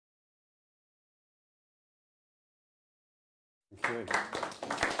Thank you.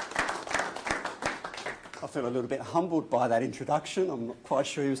 I feel a little bit humbled by that introduction. I'm not quite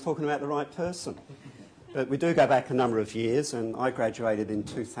sure he was talking about the right person. But we do go back a number of years, and I graduated in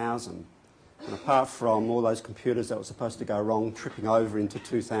 2000. And apart from all those computers that were supposed to go wrong tripping over into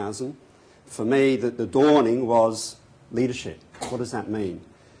 2000, for me, the dawning was leadership. What does that mean?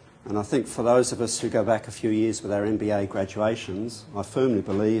 And I think for those of us who go back a few years with our MBA graduations, I firmly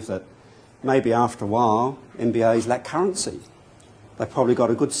believe that maybe after a while, MBAs lack currency. They've probably got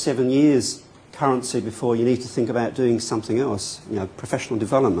a good 7 years currency before you need to think about doing something else, you know, professional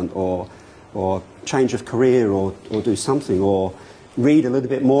development or change of career or do something, or read a little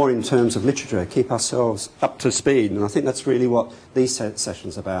bit more in terms of literature, keep ourselves up to speed. And I think that's really what these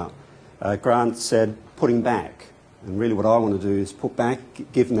sessions are about. Grant said putting back, and really what I want to do is put back,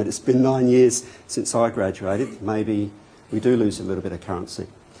 given that it's been 9 years since I graduated, maybe we do lose a little bit of currency.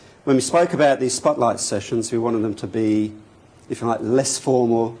 When we spoke about these spotlight sessions, we wanted them to be, if you like, less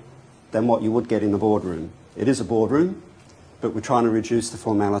formal than what you would get in a boardroom. It is a boardroom, but we're trying to reduce the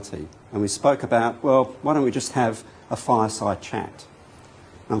formality. And we spoke about, well, why don't we just have a fireside chat?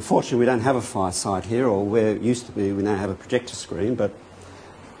 Unfortunately, we don't have a fireside here, or where it used to be, we now have a projector screen, but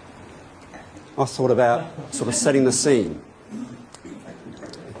I thought about sort of setting the scene.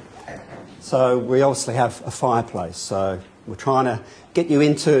 So we obviously have a fireplace, so we're trying to get you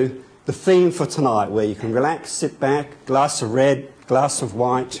into the theme for tonight, where you can relax, sit back, glass of red, glass of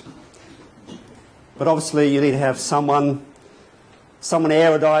white. But obviously you need to have someone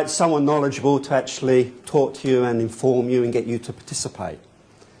erudite, someone knowledgeable to actually talk to you and inform you and get you to participate.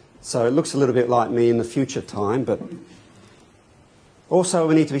 So it looks a little bit like me in the future time, but also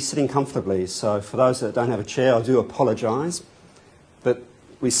we need to be sitting comfortably. So for those that don't have a chair, I do apologise, but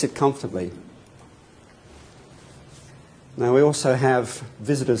we sit comfortably. Now we also have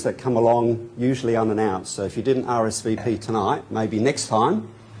visitors that come along, usually unannounced. So if you didn't RSVP tonight, maybe next time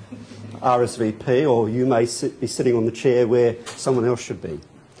RSVP, or you may be sitting on the chair where someone else should be.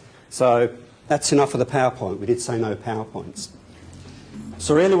 So that's enough of the PowerPoint. We did say no PowerPoints.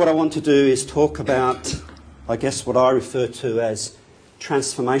 So really what I want to do is talk about, I guess, what I refer to as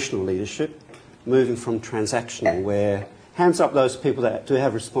transformational leadership, moving from transactional, where hands up those people that do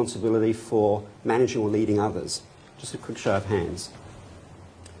have responsibility for managing or leading others. Just a quick show of hands.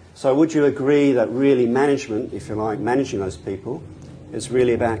 So would you agree that really management, if you like, managing those people, is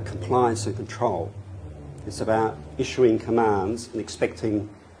really about compliance and control? It's about issuing commands and expecting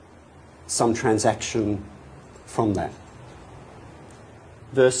some transaction from that.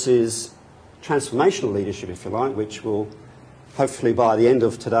 Versus transformational leadership, if you like, which will, hopefully by the end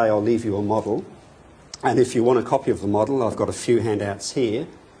of today, I'll leave you a model. And if you want a copy of the model, I've got a few handouts here.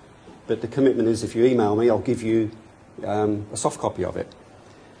 But the commitment is, if you email me, I'll give you a soft copy of it.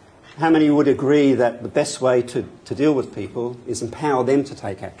 How many would agree that the best way to deal with people is empower them to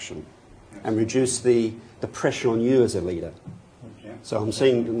take action and reduce the pressure on you as a leader? Okay. So I'm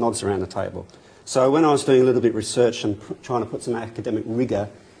seeing nods around the table. So when I was doing a little bit of research and trying to put some academic rigour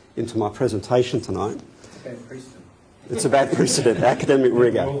into my presentation tonight, it's about precedent, academic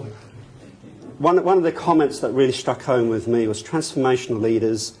rigour. One of the comments that really struck home with me was transformational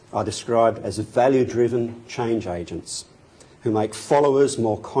leaders are described as value-driven change agents who make followers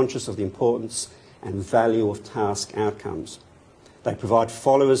more conscious of the importance and value of task outcomes. They provide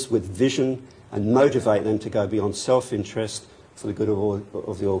followers with vision and motivate them to go beyond self-interest for the good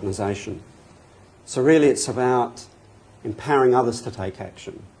of the organisation. So really it's about empowering others to take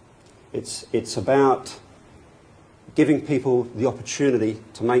action. It's about giving people the opportunity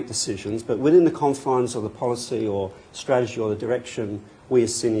to make decisions, but within the confines of the policy or strategy or the direction we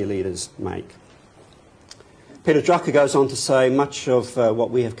as senior leaders make. Peter Drucker goes on to say much of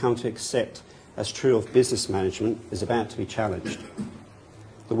what we have come to accept as true of business management is about to be challenged.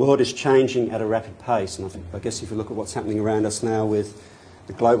 The world is changing at a rapid pace, and I guess if you look at what's happening around us now with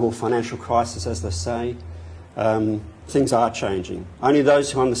the global financial crisis, as they say, things are changing. Only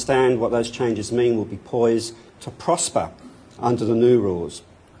those who understand what those changes mean will be poised to prosper under the new rules.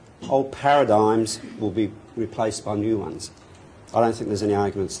 Old paradigms will be replaced by new ones. I don't think there's any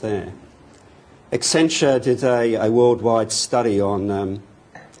arguments there. Accenture did a worldwide study on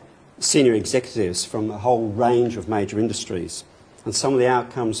senior executives from a whole range of major industries. And some of the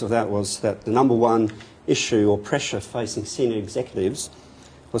outcomes of that was that the number one issue or pressure facing senior executives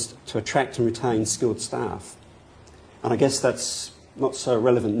was to attract and retain skilled staff. And I guess that's not so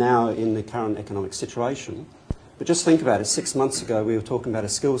relevant now in the current economic situation. But just think about it. 6 months ago, we were talking about a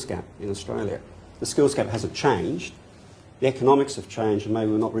skills gap in Australia. The skills gap hasn't changed. The economics have changed, and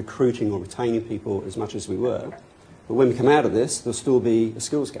maybe we're not recruiting or retaining people as much as we were. But when we come out of this, there'll still be a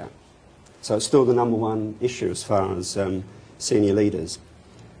skills gap. So it's still the number one issue as far as senior leaders.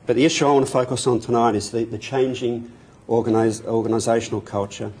 But the issue I want to focus on tonight is the changing organisational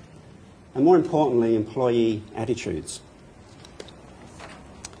culture, and more importantly, employee attitudes.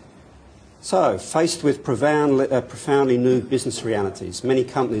 So, faced with profoundly new business realities, many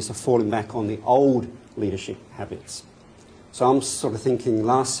companies are falling back on the old leadership habits. So I'm sort of thinking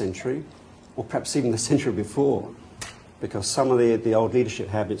last century, or perhaps even the century before, because some of the old leadership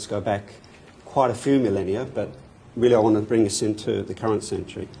habits go back quite a few millennia, but really I want to bring us into the current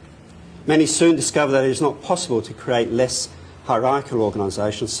century. Many soon discover that it is not possible to create less hierarchical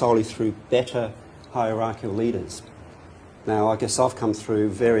organisations solely through better hierarchical leaders. Now, I guess I've come through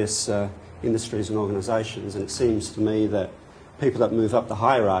various industries and organisations, and it seems to me that people that move up the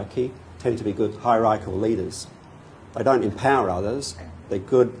hierarchy tend to be good hierarchical leaders. They don't empower others. They're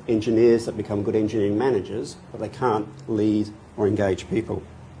good engineers that become good engineering managers, but they can't lead or engage people.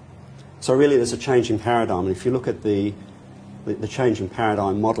 So really there's a change in paradigm, and if you look at the change in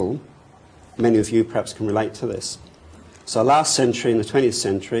paradigm model, many of you perhaps can relate to this. So last century, in the 20th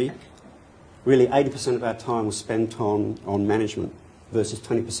century, really 80% of our time was spent on management versus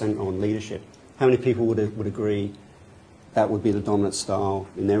 20% on leadership. How many people would agree that would be the dominant style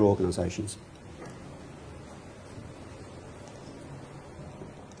in their organisations?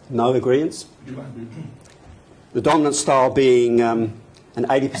 No agreements? The dominant style being an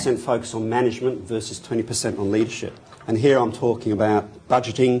 80% focus on management versus 20% on leadership. And here I'm talking about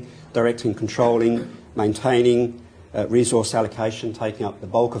budgeting, directing, controlling, maintaining, resource allocation, taking up the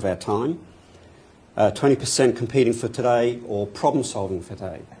bulk of our time. 20% competing for today or problem solving for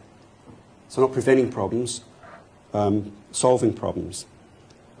today. So not preventing problems, solving problems.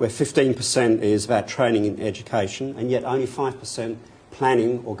 Where 15% is about training and education, and yet only 5%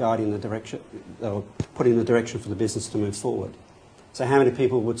 planning or guiding the direction, or putting the direction for the business to move forward. So how many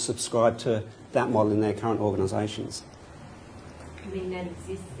people would subscribe to that model in their current organisations? I mean, that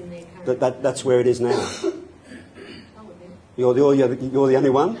exists in their current... That's where it is now. You're the only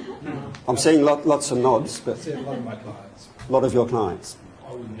one? No. I'm seeing lots of nods, but... I see a lot of my clients. A lot of your clients.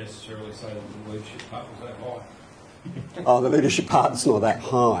 I wouldn't necessarily say that the leadership part was that high. Oh, the leadership part's not that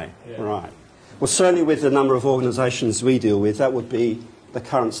high. Yeah. Right. Well, certainly with the number of organisations we deal with, that would be the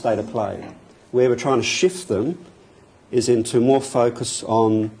current state of play. Where we're trying to shift them is into more focus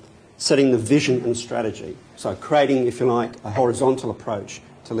on setting the vision and strategy. So creating, if you like, a horizontal approach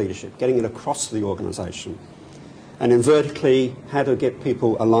to leadership, getting it across the organisation. And then vertically, how to get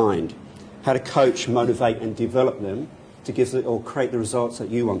people aligned, how to coach, motivate and develop them to give or create the results that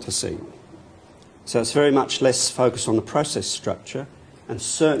you want to see. So it's very much less focus on the process structure and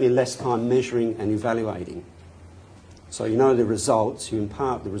certainly less time measuring and evaluating. So you know the results, you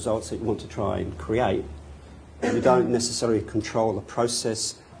impart the results that you want to try and create, but you don't necessarily control the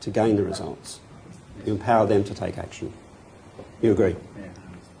process to gain the results. You empower them to take action. You agree? Yeah.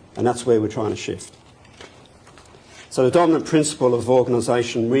 And that's where we're trying to shift. So the dominant principle of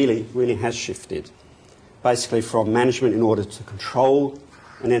organisation really has shifted, basically from management in order to control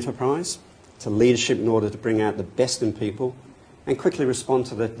an enterprise, to leadership in order to bring out the best in people and quickly respond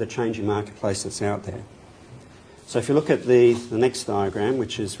to the changing marketplace that's out there. So if you look at the next diagram,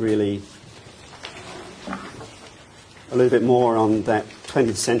 which is really a little bit more on that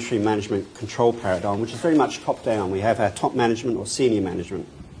 20th century management control paradigm, which is very much top-down. We have our top management or senior management,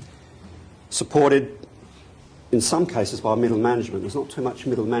 supported in some cases by middle management. There's not too much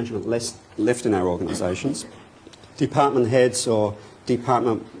middle management left in our organisations. Department heads or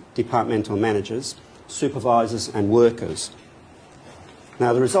departmental managers, supervisors and workers.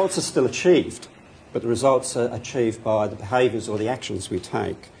 Now the results are still achieved, but the results are achieved by the behaviours or the actions we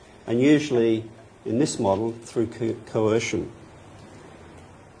take, and usually in this model through coercion.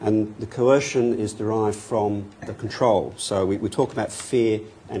 And the coercion is derived from the control. So we talk about fear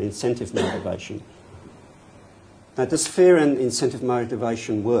and incentive motivation. Now, does fear and incentive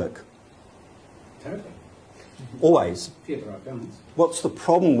motivation work? Totally. Always. Fear the right balance. What's the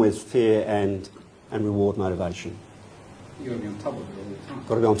problem with fear and reward motivation? You've got to be on top of it all the time.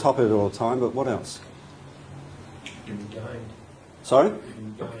 Got to be on top of it all the time, but what else? Can be gained. Sorry?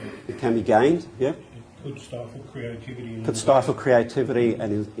 Can be gained. It can be gained, yeah? It could stifle creativity. And Could stifle creativity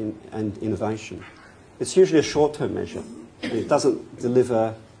and innovation. It's usually a short-term measure, and it doesn't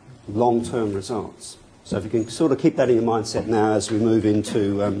deliver long-term results. So if you can sort of keep that in your mindset now as we move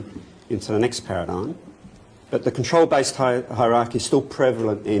into the next paradigm. But the control-based hierarchy is still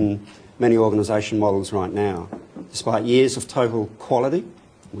prevalent in many organisation models right now. Despite years of total quality,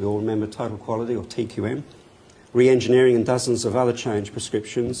 we all remember total quality or TQM, re-engineering and dozens of other change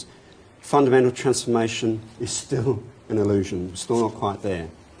prescriptions, fundamental transformation is still an illusion, still not quite there.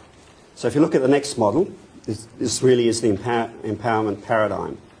 So if you look at the next model, this really is the empowerment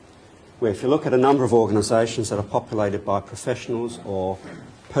paradigm, where if you look at a number of organisations that are populated by professionals or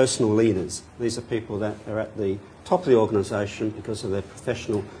personal leaders, these are people that are at the top of the organisation because of their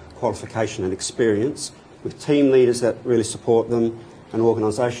professional qualification and experience, with team leaders that really support them and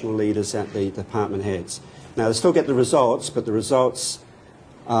organisational leaders at the department heads. Now, they still get the results, but the results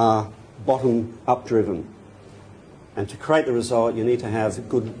are bottom-up driven. And to create the result, you need to have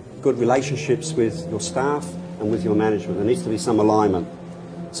good relationships with your staff and with your management. There needs to be some alignment.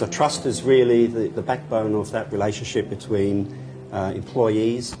 So trust is really the backbone of that relationship between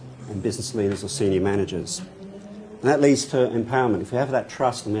employees and business leaders or senior managers. And that leads to empowerment. If we have that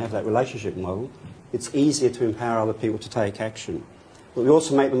trust and we have that relationship model, it's easier to empower other people to take action. But we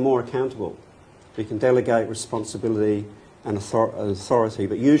also make them more accountable. We can delegate responsibility and authority,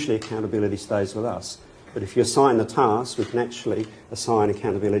 but usually accountability stays with us. But if you assign the task, we can actually assign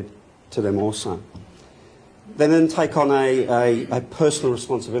accountability to them also. They then take on a personal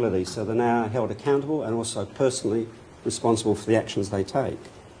responsibility, so they're now held accountable and also personally responsible for the actions they take.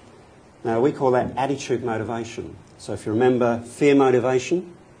 Now, we call that attitude motivation. So if you remember, fear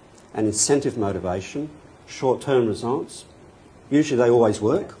motivation and incentive motivation, short-term results, usually they always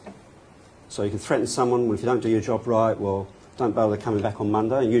work. So you can threaten someone, well, if you don't do your job right, well, don't bother coming back on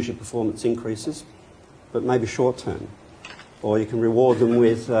Monday, and usually performance increases, but maybe short-term. Or you can reward them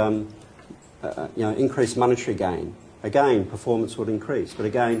with increased monetary gain. Again, performance would increase, but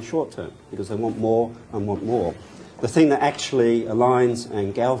again, short-term, because they want more and want more. The thing that actually aligns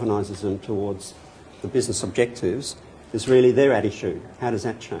and galvanises them towards the business objectives is really their attitude. How does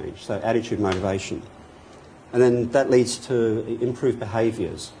that change? So attitude motivation. And then that leads to improved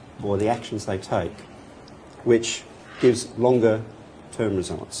behaviours or the actions they take, which gives longer term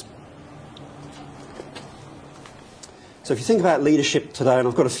results. So if you think about leadership today, and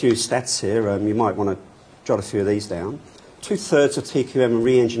I've got a few stats here, you might want to jot a few of these down. 2/3 of TQM and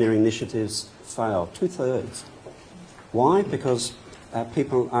re-engineering initiatives fail. 2/3. Why? Because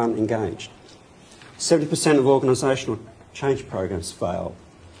people aren't engaged. 70% of organisational change programs fail.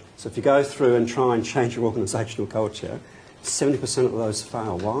 So if you go through and try and change your organisational culture, 70% of those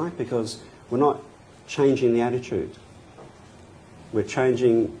fail. Why? Because we're not changing the attitude. We're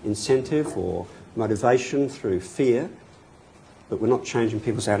changing incentive or motivation through fear, but we're not changing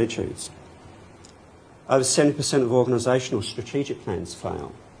people's attitudes. Over 70% of organisational strategic plans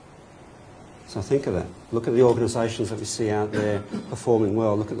fail. So think of that. Look at the organisations that we see out there performing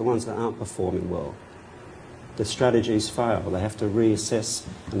well. Look at the ones that aren't performing well. The strategies fail. They have to reassess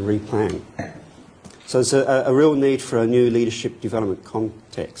and replan. So there's a real need for a new leadership development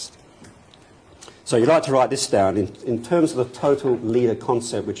context. So you'd like to write this down. In terms of the total leader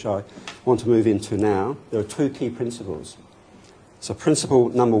concept, which I want to move into now, there are two key principles. So principle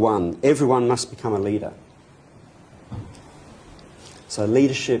number one, everyone must become a leader. So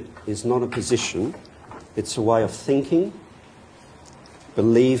leadership is not a position, it's a way of thinking,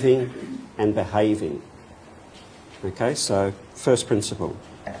 believing and behaving. Okay, so first principle.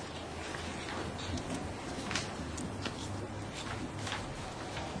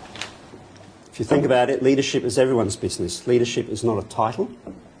 If you think about it, leadership is everyone's business. Leadership is not a title.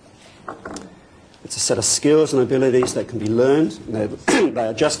 It's a set of skills and abilities that can be learned. They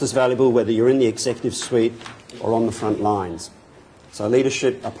are just as valuable whether you're in the executive suite or on the front lines. So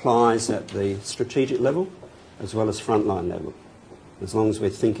leadership applies at the strategic level as well as frontline level, as long as we're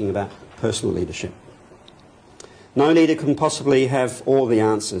thinking about personal leadership. No leader can possibly have all the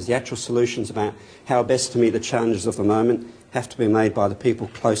answers. The actual solutions about how best to meet the challenges of the moment have to be made by the people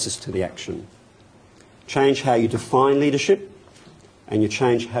closest to the action. Change how you define leadership, and you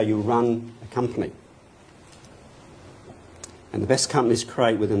change how you run a company. And the best companies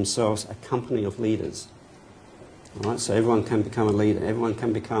create with themselves a company of leaders. All right, so everyone can become a leader. Everyone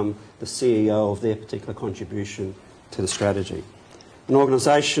can become the CEO of their particular contribution to the strategy. An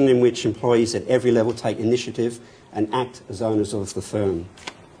organisation in which employees at every level take initiative and act as owners of the firm.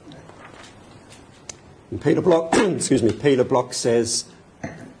 And Peter Block says,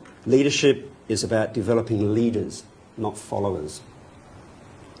 leadership is about developing leaders, not followers.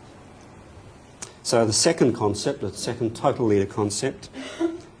 So the second concept, the second total leader concept,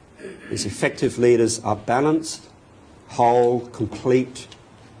 is effective leaders are balanced, whole, complete,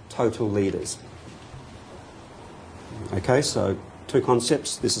 total leaders. Okay, so two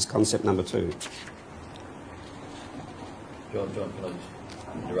concepts. This is concept number two. John, can I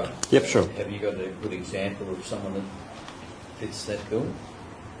just interrupt? Yep, sure. Have you got a good example of someone that fits that bill?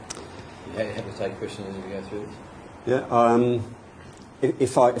 You have to take questions as we go through this. Yeah.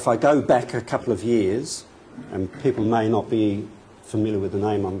 If I go back a couple of years, and people may not be familiar with the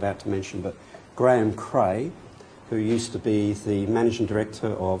name I'm about to mention, but a Graham Cray, who used to be the managing director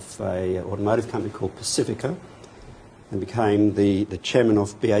of an automotive company called Pacifica and became the chairman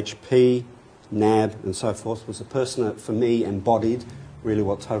of BHP, NAB and so forth, was a person that for me embodied really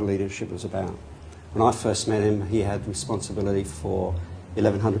what total leadership was about. When I first met him, he had responsibility for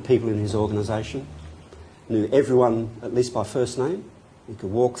 1,100 people in his organisation, knew everyone at least by first name. He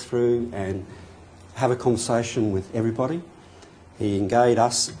could walk through and have a conversation with everybody. He engaged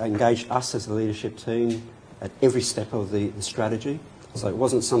us as a leadership team at every step of the strategy. So it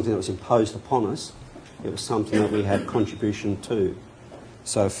wasn't something that was imposed upon us, it was something that we had contribution to.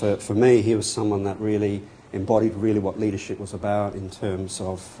 So for me, he was someone that really embodied really what leadership was about in terms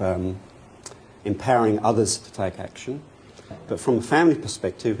of empowering others to take action. But from a family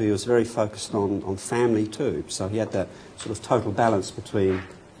perspective, he was very focused on family too. So he had that sort of total balance between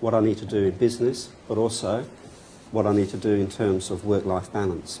what I need to do in business, but also what I need to do in terms of work-life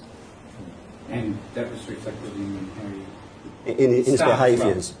balance. And that was reflected in how you... In his staff as well.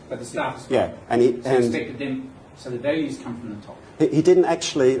 behaviours. But the staff as well. Yeah. And he expected them, so the values come from the top. He didn't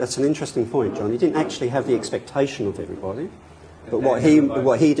actually, that's an interesting point, John, he didn't actually have the expectation of everybody. But what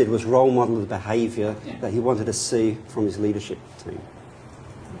he did was role model the behaviour that he wanted to see from his leadership team.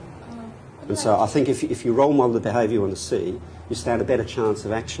 And so I think if you role model the behaviour you want to see, you stand a better chance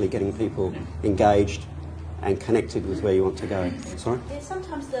of actually getting people engaged and connected with where you want to go. Sorry? Yeah,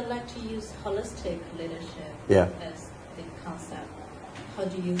 sometimes they like to use holistic leadership as the concept. How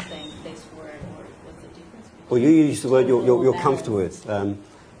do you think this word, or what's the difference? Well, you use the word you're comfortable with.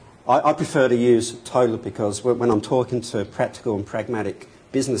 I prefer to use total because when I'm talking to practical and pragmatic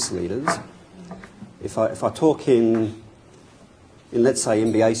business leaders, if I talk in let's say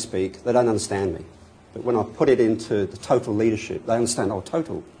MBA speak, they don't understand me. But when I put it into the total leadership, they understand, oh,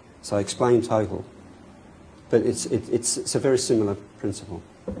 total. So I explain total. But it's a very similar principle.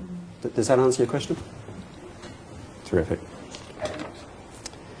 Does that answer your question? Terrific.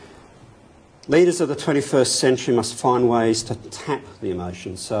 Leaders of the 21st century must find ways to tap the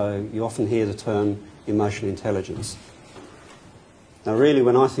emotions. So you often hear the term emotional intelligence. Now really,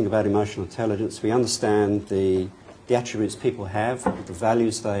 when I think about emotional intelligence, we understand the attributes people have, the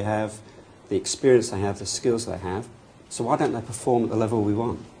values they have, the experience they have, the skills they have. So why don't they perform at the level we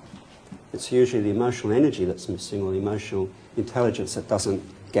want? It's usually the emotional energy that's missing, or the emotional intelligence that doesn't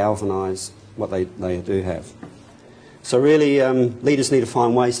galvanise what they do have. So really, leaders need to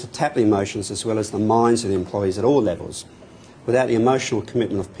find ways to tap the emotions as well as the minds of the employees at all levels. Without the emotional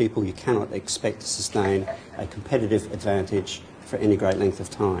commitment of people, you cannot expect to sustain a competitive advantage for any great length of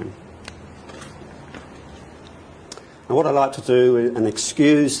time. Now what I like to do, and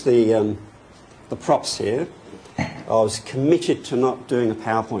excuse the props here, I was committed to not doing a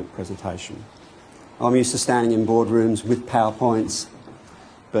PowerPoint presentation. I'm used to standing in boardrooms with PowerPoints,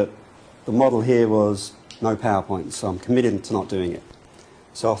 but the model here was no PowerPoint, so I'm committed to not doing it.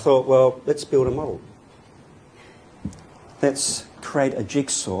 So I thought, well, let's build a model. Let's create a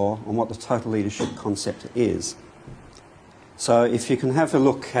jigsaw on what the total leadership concept is. So if you can have a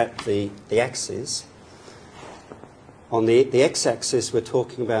look at the axis, on the x-axis we're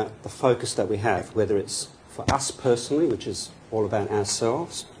talking about the focus that we have, whether it's for us personally, which is all about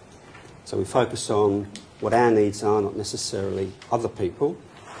ourselves. So we focus on what our needs are, not necessarily other people,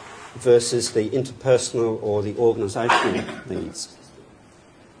 versus the interpersonal or the organisational needs.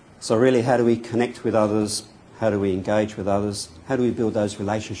 So really, how do we connect with others? How do we engage with others? How do we build those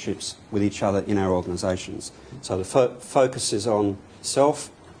relationships with each other in our organisations? So the focus is on self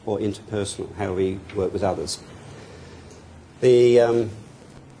or interpersonal, how we work with others. The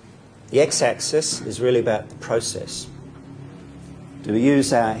x-axis is really about the process. Do we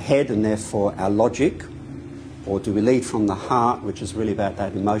use our head and therefore our logic, or do we lead from the heart, which is really about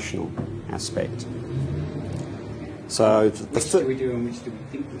that emotional aspect? So Which do we do and which do we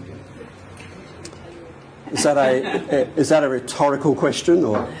think we do? Is that a rhetorical question,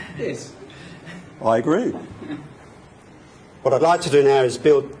 or? Yes. I agree. What I'd like to do now is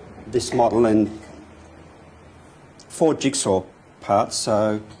build this model in 4 jigsaw parts.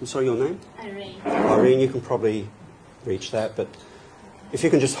 So, I'm sorry, your name? Irene. Irene, you can probably reach that, but if you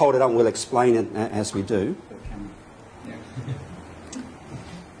can just hold it up, and we'll explain it as we do.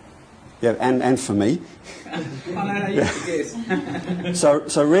 Yeah, and for me. Yes.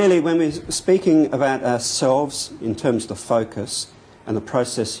 So really, when we're speaking about ourselves in terms of the focus and the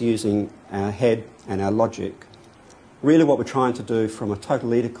process using our head and our logic, really what we're trying to do from a total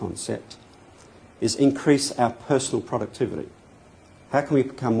leader concept is increase our personal productivity. How can we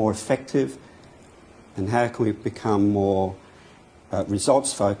become more effective, and how can we become more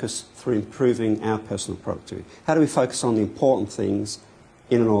results focused through improving our personal productivity? How do we focus on the important things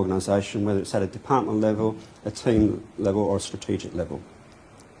in an organisation, whether it's at a department level, a team level or a strategic level.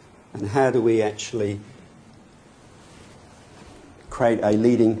 And how do we actually create a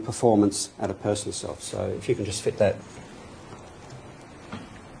leading performance at a personal self? So if you can just fit that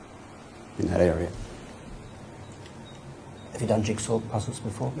in that area. Have you done jigsaw puzzles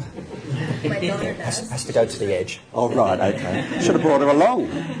before? My daughter does. Has to go to the edge. Oh, right, okay. Should have brought her along.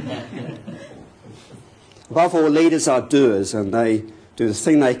 Above all, leaders are doers, and they do the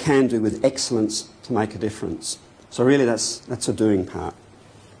thing they can do with excellence to make a difference. So really that's a doing part.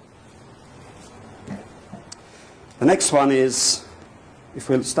 The next one is, if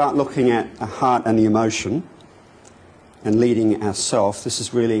we start looking at the heart and the emotion and leading ourselves, this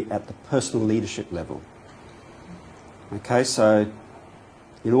is really at the personal leadership level. Okay, so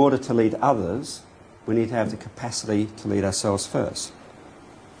in order to lead others, we need to have the capacity to lead ourselves first.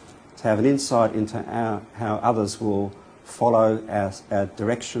 To have an insight into how others will follow our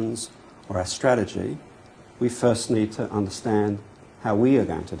directions or our strategy, we first need to understand how we are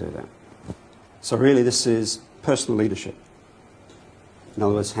going to do that. So really this is personal leadership. In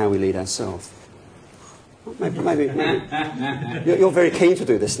other words, how we lead ourselves. Maybe. You're very keen to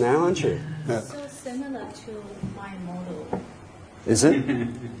do this now, aren't you? Yeah. So similar to my model. Is it?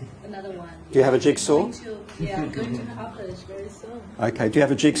 Another one. Do you have a jigsaw? I'm going to publish very soon. Okay, do you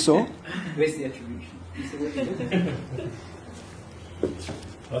have a jigsaw? Where's the attribution?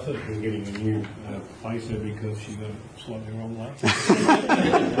 I thought we were getting a new placer because she got it slightly wrong way.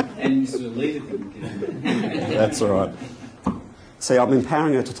 And you sort of lead it. That's all right. See, I'm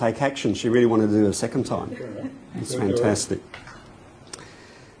empowering her to take action. She really wanted to do it a second time. It's fantastic.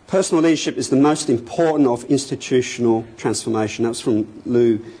 Personal leadership is the most important of institutional transformation. That's from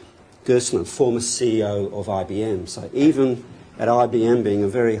Lou Gerstner, former CEO of IBM. So even at IBM being a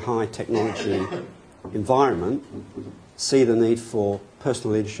very high technology environment, see the need for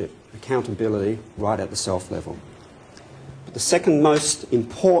personal leadership, accountability right at the self level. But the second most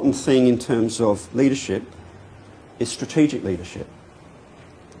important thing in terms of leadership is strategic leadership.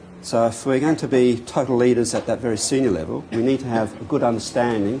 So if we're going to be total leaders at that very senior level, we need to have a good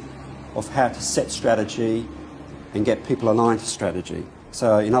understanding of how to set strategy and get people aligned to strategy.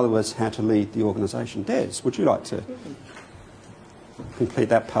 So in other words, how to lead the organisation. Des, would you like to complete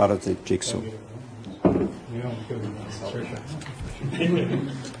that part of the jigsaw? What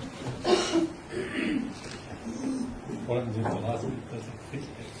happens if the last bit doesn't fit?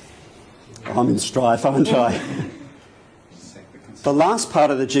 I'm in strife, aren't I? The last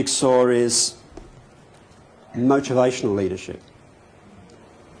part of the jigsaw is motivational leadership.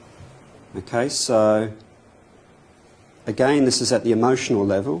 Okay, so again, this is at the emotional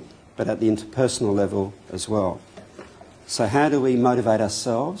level, but at the interpersonal level as well. So how do we motivate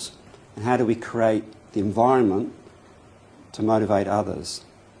ourselves, and how do we create the environment to motivate others?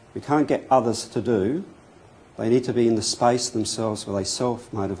 We can't get others to do. They need to be in the space themselves where they're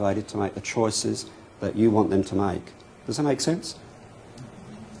self-motivated to make the choices that you want them to make. Does that make sense?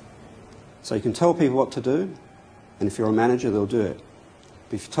 So you can tell people what to do, and if you're a manager, they'll do it.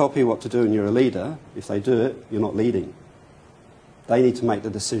 But if you tell people what to do and you're a leader, if they do it, you're not leading. They need to make the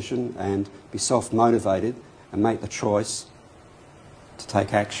decision and be self-motivated and make the choice to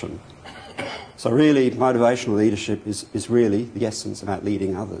take action. So really, motivational leadership is really the essence about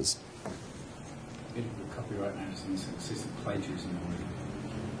leading others. Bit of a copyright notice on successive plagiarism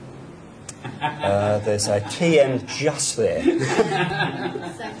There's a TM just there.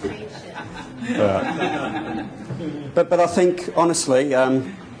 But I think, honestly,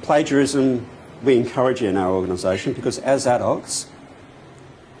 plagiarism we encourage in our organisation because as adults,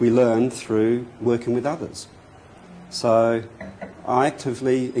 we learn through working with others. So I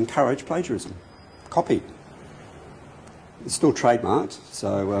actively encourage plagiarism. Copy. It's still trademarked,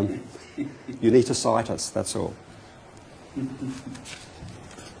 so you need to cite us, that's all.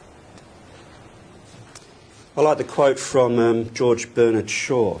 I like the quote from George Bernard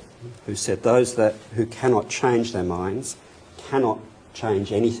Shaw, who said, "Those who cannot change their minds cannot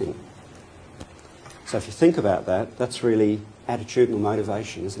change anything." So if you think about that, that's really attitudinal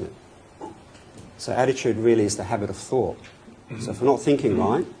motivation, isn't it? So attitude really is the habit of thought. So if we're not thinking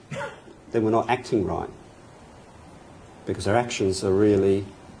right, then we're not acting right, because our actions are really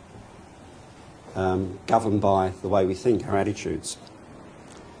governed by the way we think, our attitudes.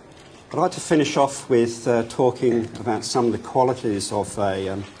 I'd like to finish off with talking about some of the qualities of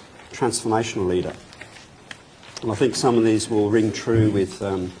a transformational leader. And I think some of these will ring true with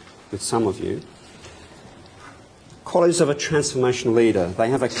some of you. Qualities of a transformational leader. They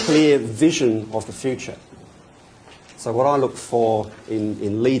have a clear vision of the future. So what I look for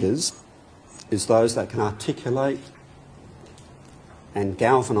in leaders is those that can articulate and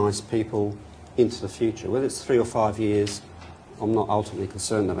galvanise people into the future. Whether it's 3 or 5 years, I'm not ultimately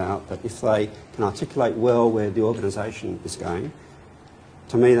concerned about, but if they can articulate well where the organisation is going,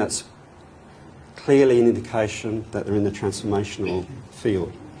 to me that's clearly an indication that they're in the transformational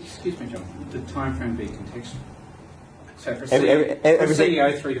field. Excuse me, John, would the time frame be contextual? So for a Everything-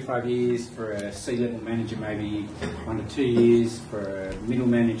 CEO, 3 to 5 years, for a C-level manager, maybe 1 to 2 years, for a middle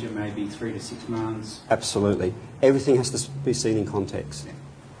manager, maybe 3 to 6 months. Absolutely. Everything has to be seen in context.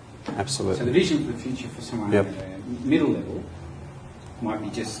 Absolutely. So the vision for the future for someone Yep. at a middle level might be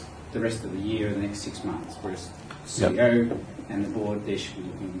just the rest of the year or the next 6 months, whereas CEO and the board, they should be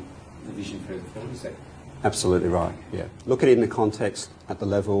looking at the vision further forward. Is that? Absolutely right, yeah. Look at it in the context at the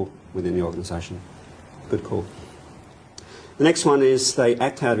level within the organisation. Good call. The next one is they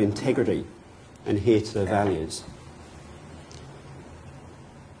act out of integrity and adhere to their values.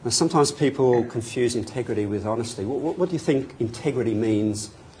 Now, sometimes people confuse integrity with honesty. What do you think integrity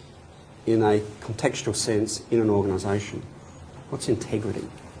means in a contextual sense in an organisation? What's integrity?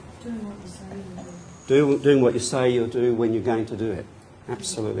 Doing what you say you do. Doing what you say you'll do when you're going to do it.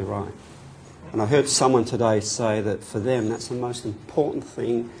 Absolutely right. And I heard someone today say that for them that's the most important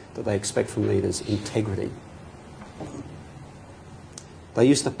thing that they expect from leaders, integrity. They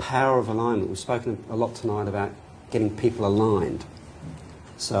use the power of alignment. We've spoken a lot tonight about getting people aligned.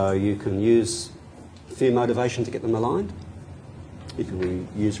 So you can use fear motivation to get them aligned. You can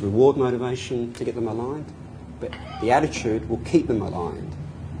use reward motivation to get them aligned. But the attitude will keep them aligned.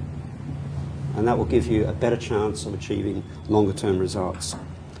 And that will give you a better chance of achieving longer term results.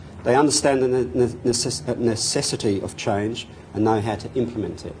 They understand the necessity of change and know how to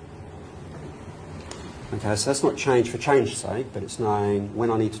implement it. Okay, so that's not change for change's sake, but it's knowing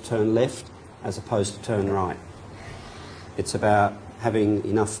when I need to turn left as opposed to turn right. It's about having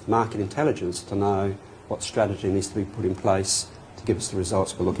enough market intelligence to know what strategy needs to be put in place to give us the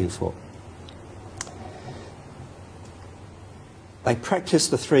results we're looking for. They practice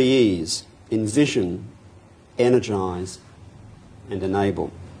the 3 E's: envision, energise and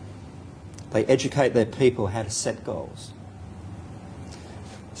enable. They educate their people how to set goals.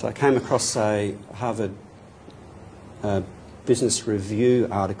 So I came across a Harvard Business Review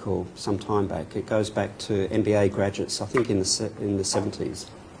article some time back. It goes back to MBA graduates, I think in the 70s,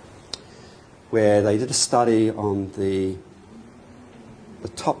 where they did a study on the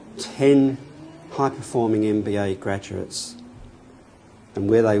top 10 high-performing MBA graduates and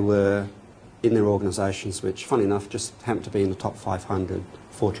where they were in their organisations, which, funny enough, just happened to be in the top 500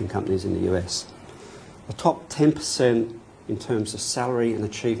 Fortune companies in the US. The top 10% in terms of salary and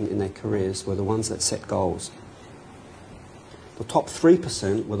achievement in their careers were the ones that set goals. The top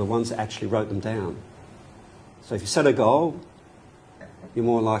 3% were the ones that actually wrote them down. So if you set a goal, you're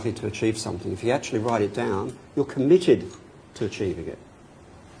more likely to achieve something. If you actually write it down, you're committed to achieving it.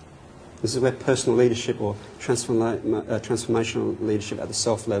 This is where personal leadership or transformational leadership at the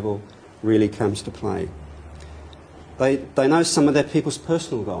self level really comes to play. They know some of their people's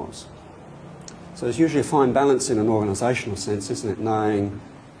personal goals. So there's usually a fine balance in an organisational sense, isn't it? Knowing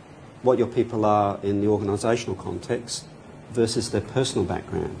what your people are in the organisational context versus their personal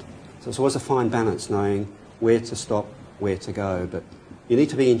background. So it's always a fine balance knowing where to stop, where to go. But you need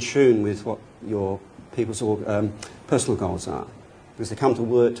to be in tune with what your people's personal goals are, because they come to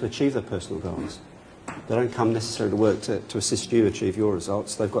work to achieve their personal goals. They don't come necessarily to work to assist you achieve your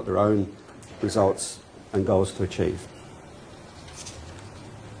results. They've got their own results and goals to achieve.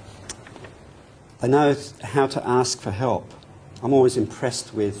 They know how to ask for help. I'm always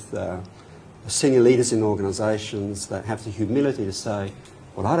impressed with the senior leaders in organisations that have the humility to say,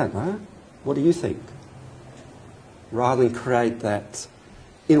 well, I don't know, what do you think? Rather than create that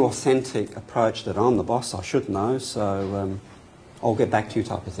inauthentic approach that I'm the boss, I should know, so I'll get back to you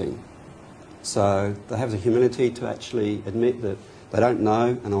type of thing. So they have the humility to actually admit that they don't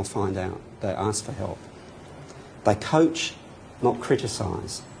know and I'll find out. They ask for help. They coach, not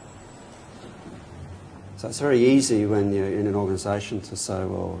criticise. So it's very easy when you're in an organisation to say,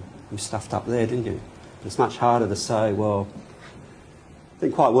 well, you stuffed up there, didn't you? It's much harder to say, well,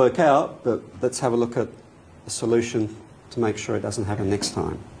 didn't quite work out, but let's have a look at a solution to make sure it doesn't happen next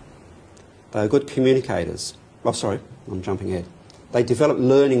time. They are good communicators. Oh, sorry, I'm jumping ahead. They develop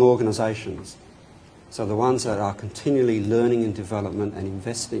learning organisations. So the ones that are continually learning and development and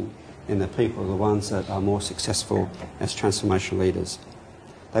investing in their people are the ones that are more successful as transformational leaders.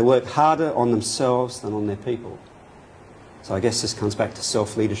 They work harder on themselves than on their people. So I guess this comes back to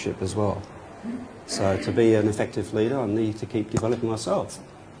self-leadership as well. So to be an effective leader, I need to keep developing myself.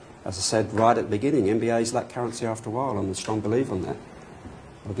 As I said right at the beginning, MBAs lack currency after a while. I'm a strong believer in that.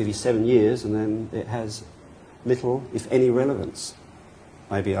 I'll give you 7 years and then it has little, if any, relevance.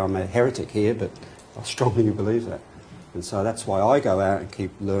 Maybe I'm a heretic here, but I strongly believe that. And so that's why I go out and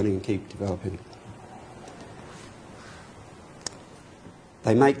keep learning and keep developing.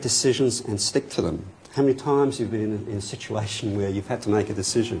 They make decisions and stick to them. How many times have you been in a situation where you've had to make a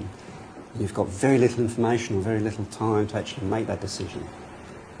decision and you've got very little information or very little time to actually make that decision?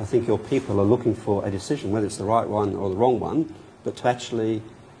 I think your people are looking for a decision, whether it's the right one or the wrong one, but to actually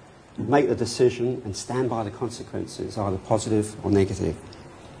make the decision and stand by the consequences, either positive or negative.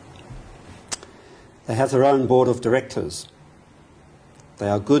 They have their own board of directors. They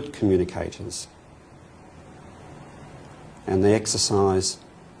are good communicators. And they exercise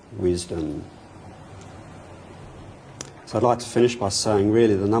wisdom. So I'd like to finish by saying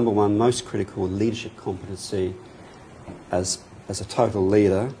really the number one most critical leadership competency as a total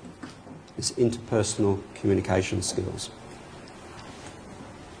leader is interpersonal communication skills.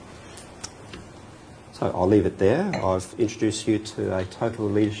 So I'll leave it there. I've introduced you to a total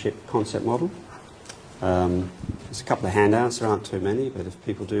leadership concept model. There's a couple of handouts, there aren't too many, but if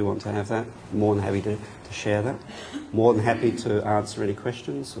people do want to have that, I'm more than happy to share that. More than happy to answer any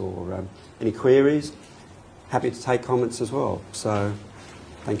questions or any queries. Happy to take comments as well. So,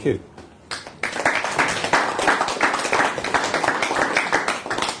 thank you.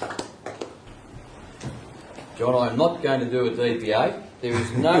 John, I'm not going to do a DBA. There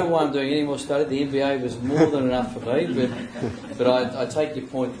is no one doing any more study. The MBA was more than enough for me, but I take your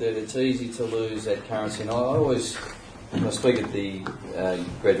point that it's easy to lose that currency. And I always, when I speak at the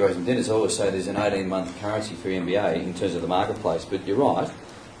graduation dinners, I always say there's an 18-month currency for MBA in terms of the marketplace. But you're right,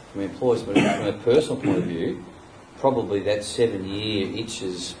 from employees, but from a personal point of view, probably that 7-year itch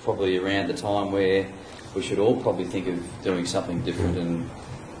is probably around the time where we should all probably think of doing something different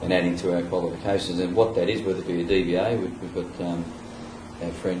and adding to our qualifications. And what that is, whether it be a DBA, we've got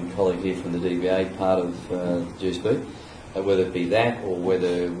our friend, colleague here from the DBA, part of GSB, whether it be that or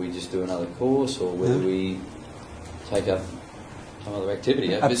whether we just do another course or whether we take up some other activity.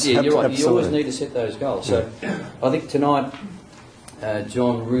 But yeah, you're right, you always need to set those goals. So I think tonight,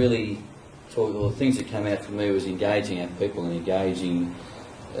 John really talked, well, the things that came out for me was engaging our people and engaging,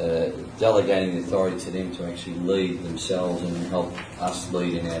 delegating the authority to them to actually lead themselves and help us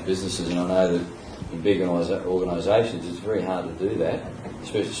lead in our businesses. And I know that in big organisations it's very hard to do that,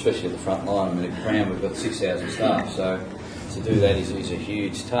 especially at the front line. I mean, at Crown we've got 6,000 staff, so to do that is a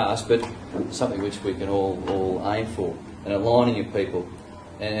huge task, but something which we can all aim for. And aligning your people.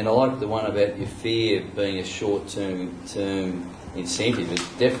 And I like the one about your fear being a short-term incentive. It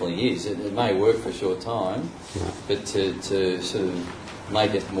definitely is. It may work for a short time, but to sort of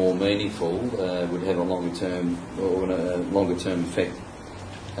make it more meaningful would have a longer-term effect.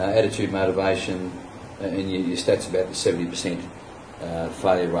 Attitude, motivation, and your stats about the 70%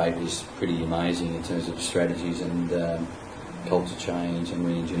 failure rate is pretty amazing in terms of strategies and culture change and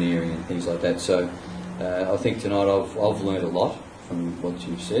re-engineering and things like that. So I think tonight I've learned a lot from what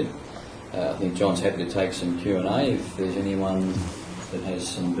you've said. I think John's happy to take some Q&A if there's anyone that has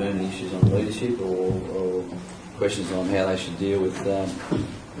some burning issues on leadership or questions on how they should deal with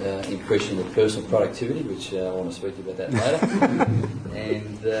increasing the personal productivity, which I want to speak to you about that later.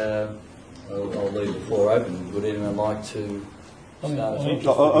 And I'll leave the floor open. Would anyone like to start us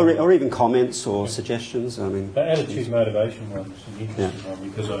off? Or even comments or suggestions? I mean, the attitude motivation one's an interesting one,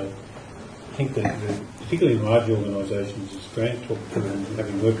 because I think that particularly in large organisations, as Grant talked to, and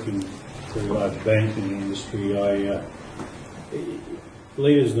having worked in very large banks in the industry,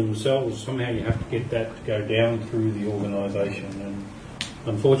 leaders themselves, somehow you have to get that to go down through the organisation, and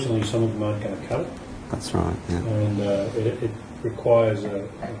unfortunately some of them aren't going to cut it. That's right, yeah. And it requires a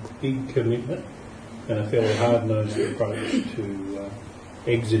big commitment and a fairly hard-nosed approach to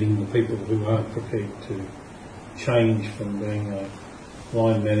exiting the people who aren't prepared to change from being a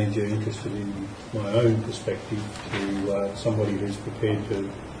line manager interested in my own perspective to somebody who's prepared to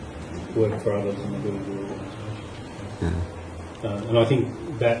work for others in the good of the organisation. Yeah. And I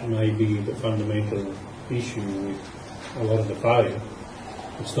think that may be the fundamental issue with a lot of the failure.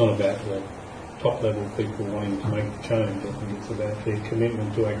 It's not about the top-level people wanting to make the change. I think it's about their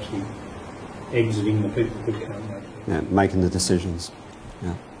commitment to actually exiting the people who can't make it. Yeah, making the decisions.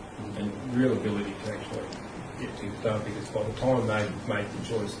 Yeah. And real ability to actually get things done, because by the time they've made the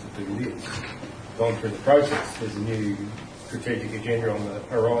choice to do this, gone through the process, there's a new strategic agenda on the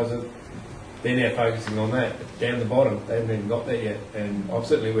horizon. They're now focusing on that. But down the bottom, they haven't even got there yet. And I've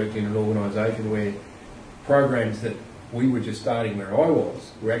certainly worked in an organisation where programs that we were just starting where I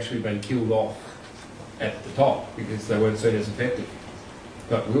was were actually being killed off at the top because they weren't seen as effective.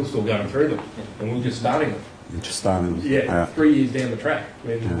 But we were still going through them, and we were just starting them. You're just starting them. Yeah, 3 years down the track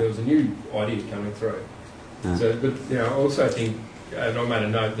when there was a new idea coming through. So, but I also think and I made a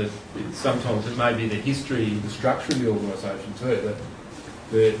note that sometimes it may be the history, the structure of the organisation too.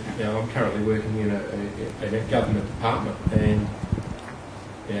 That I'm currently working in a government department, and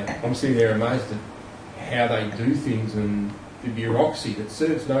I'm sitting there amazed at how they do things and the bureaucracy that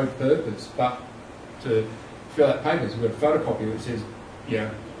serves no purpose but to fill out papers. We've got a photocopy that says,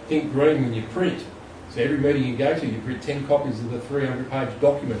 think green when you print. So every meeting you go to, you print 10 copies of the 300-page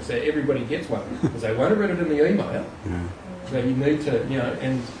document so everybody gets one. Because they won't have read it in the email. Yeah. So you need to,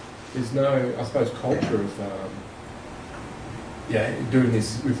 and there's no, I suppose, culture of, doing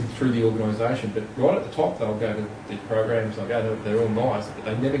this through the organisation. But right at the top, they'll go to the programs, they're all nice, but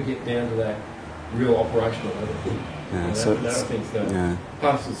they never get down to that real operational level. Yeah, I think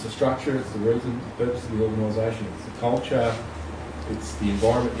part of it's the structure, it's the reason, the purpose of the organisation, it's the culture, it's the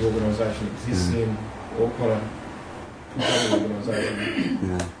environment the organisation exists in, all kind of control the organisation.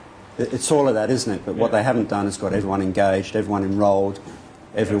 Yeah. It's all of that, isn't it? But what they haven't done is got everyone engaged, everyone enrolled,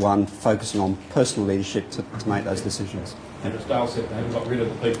 everyone focusing on personal leadership to make those decisions. And as Dale said, they haven't got rid of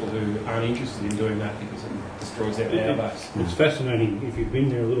the people who aren't interested in doing that because it destroys their power base. It's fascinating, if you've been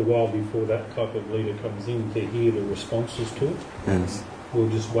there a little while before that type of leader comes in, to hear the responses to it. Yes. We'll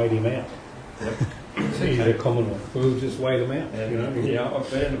just wait him out. Yep. He's a common one. We'll just wait him out. And, I've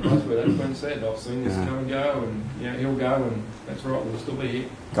been in a place where that's been said. I've seen this come and go, and he'll go, and that's right, we'll still be here.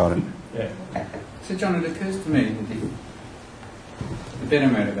 Got it. Yeah. So, John, it occurs to me that the better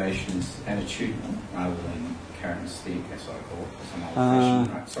motivation is attitudinal rather than charismatic, as I call it, because I'm old-fashioned,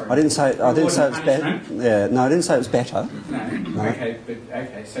 right? Sorry. I didn't say it was better. Yeah, no, I didn't say it was better. No.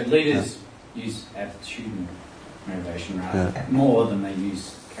 Okay. So leaders use attitudinal motivation rather more than they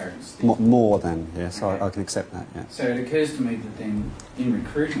use charismatic. More than, yes, okay. I can accept that. Yeah. So it occurs to me that then in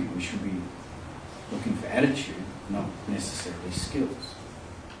recruiting we should be looking for attitude, not necessarily skills.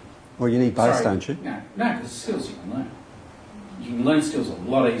 Well, you need both, don't you? No, because skills you can learn. You can learn skills a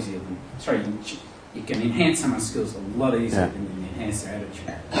lot easier than... you can enhance someone's skills a lot easier than you can enhance their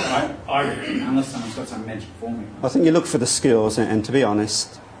attitude. I reckon, unless someone's got some magic formula. I think you look for the skills, and to be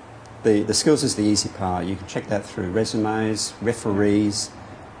honest, the skills is the easy part. You can check that through resumes, referees,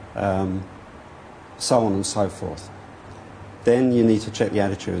 so on and so forth. Then you need to check the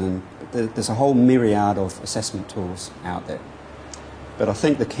attitude, and there's a whole myriad of assessment tools out there. But I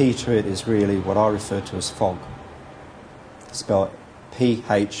think the key to it is really what I refer to as FOG. Spelled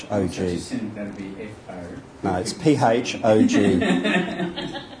P-H-O-G. So you think that'd be F-O. No, it's P-H-O-G,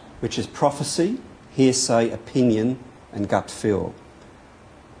 which is prophecy, hearsay, opinion, and gut feel.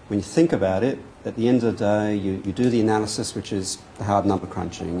 When you think about it, at the end of the day, you do the analysis, which is the hard number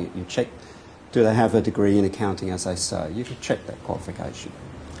crunching. You check, do they have a degree in accounting, as they say? You can check that qualification.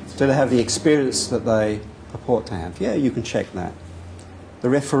 Do they have the experience that they purport to have? Yeah, you can check that. The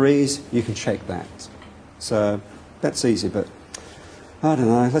referees, you can check that. So that's easy, but I don't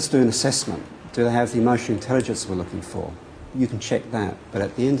know, let's do an assessment. Do they have the emotional intelligence we're looking for? You can check that. But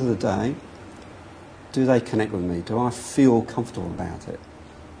at the end of the day, do they connect with me? Do I feel comfortable about it?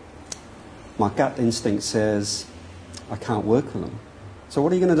 My gut instinct says I can't work with them. So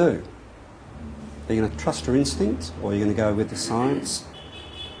what are you going to do? Are you going to trust your instinct, or are you going to go with the science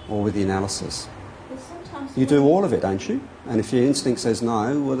or with the analysis? You do all of it, don't you? And if your instinct says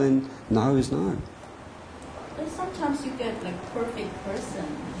no, well then no is no. But sometimes you get like perfect person.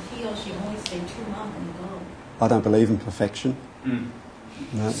 He or she only stay 2 months and go. I don't believe in perfection.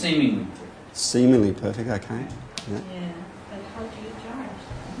 No. Seemingly perfect. Seemingly perfect, okay. Yeah, but how do you judge?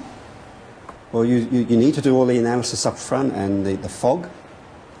 Well, you need to do all the analysis up front and the FOG.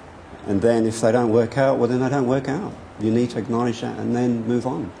 And then if they don't work out, well then they don't work out. You need to acknowledge that and then move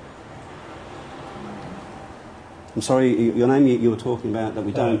on. I'm sorry, your name you were talking about that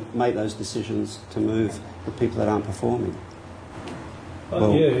we don't make those decisions to move the people that aren't performing.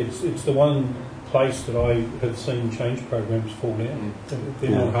 Well, yeah, it's the one place that I have seen change programs fall down. They're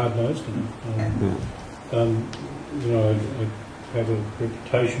not hard-nosed enough. I have a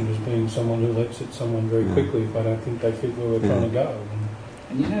reputation as being someone who lets it someone very quickly if I don't think they fit where we're trying to go.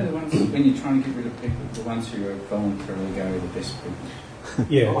 And you know the ones, when you're trying to get rid of people, the ones who are voluntarily go are the best people.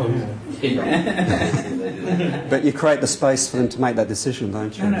 But you create the space for them to make that decision,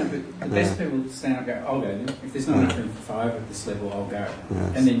 don't you? No, but the best people stand up and go, I'll go then. If there's not enough room for 5 at this level, I'll go.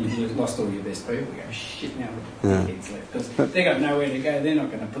 Yes. And then you've lost all your best people. You go, shit, now the heads left. Because they've got nowhere to go, they're not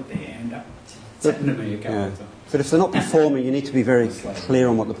going to put their hand up. It's happened to me a couple of times. But if they're not performing, you need to be very clear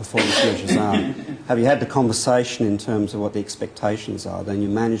on what the performance measures are. Have you had the conversation in terms of what the expectations are? Then you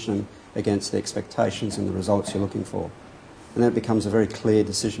manage them against the expectations and the results you're looking for. And then it becomes a very clear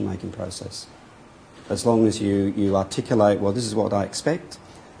decision-making process. As long as you articulate, well, this is what I expect,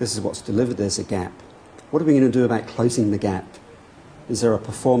 this is what's delivered, there's a gap. What are we going to do about closing the gap? Is there a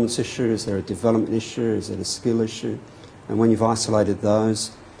performance issue? Is there a development issue? Is it a skill issue? And when you've isolated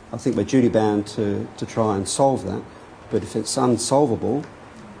those, I think we're duty-bound to try and solve that. But if it's unsolvable,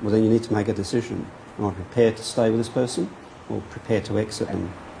 well, then you need to make a decision. Am I prepared to stay with this person or prepared to exit them?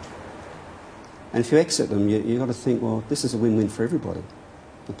 And if you exit them, you've got to think, well, this is a win-win for everybody.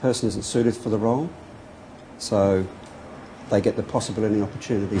 The person isn't suited for the role, so they get the possibility and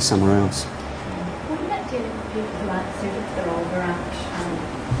opportunity somewhere else. What about dealing with people who aren't suited for the role, who aren't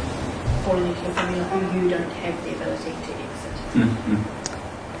falling into your formula, who you don't have the ability to exit?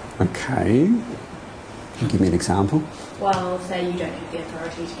 Okay. Give me an example. Well, say you don't have the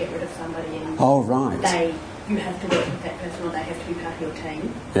authority to get rid of somebody and oh, right. You have to work with that person or they have to be part of your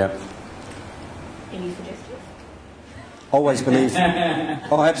team. Yep. Any suggestions? Always believe...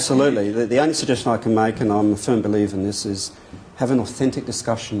 oh, absolutely. The only suggestion I can make, and I'm a firm believer in this, is have an authentic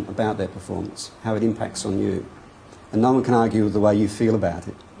discussion about their performance, how it impacts on you. And no one can argue with the way you feel about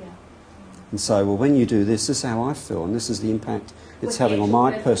it. Yeah. And so, well, when you do this, this is how I feel, and this is the impact it's having on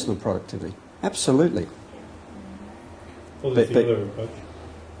my personal productivity. Absolutely. Well, there's the other approach.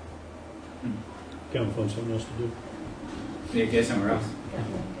 Go and find something else to do. Yeah, get somewhere else.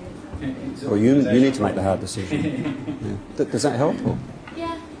 Well, you need to make the hard decision. Yeah. Does that help? Or?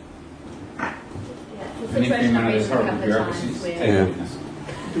 Yeah. Yeah. And if Situation one of I've those been in a horrible couple of bureaucracies times where... take Yeah. a witness.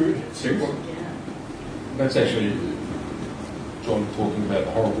 Seriously? Yeah. That's actually John talking about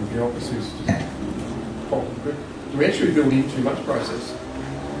the horrible bureaucracies. Do we actually build in too much process?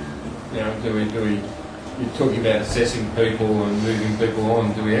 You know, do we? You're talking about assessing people and moving people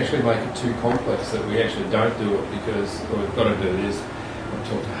on. Do we actually make it too complex that we actually don't do it because we've got to do this? We've got to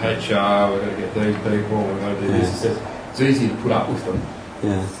talk to HR. We've got to get these people. We've got to do this. It's easy to put up with them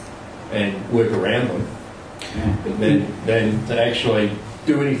and work around them, than to actually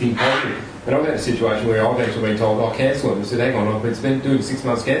do anything positive. But I've had a situation where I've actually been told, "I'll cancel them." I said, "Hang on, I've been spent doing 6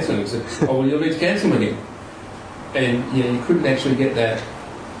 months cancelling." I said, "Oh, well, you'll need to cancel them again." And you couldn't actually get that.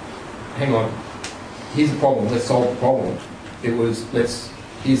 Hang on. Here's the problem, let's solve the problem. It was,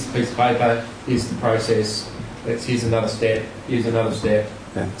 here's the piece of paper, here's the process, here's another step, here's another step.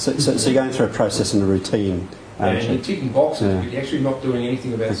 Yeah. So you're going through a process and a routine. And you're ticking boxes, but you're actually not doing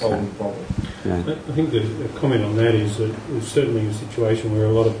anything about solving the problem. Yeah. I think the comment on that is that there's certainly a situation where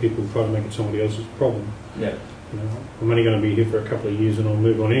a lot of people try to make it somebody else's problem. Yeah. You know, I'm only going to be here for a couple of years and I'll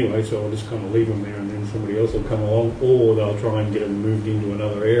move on anyway, so I'll just kind of leave them there and then somebody else will come along, or they'll try and get them moved into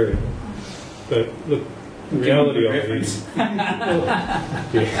another area. But look, the reality of it is... well,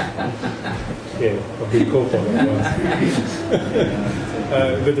 yeah, I've been caught by that once.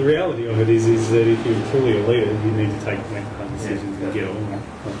 But the reality of it is that if you're truly a leader, you need to make hard decisions and get on.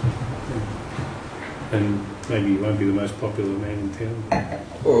 And maybe you won't be the most popular man in town.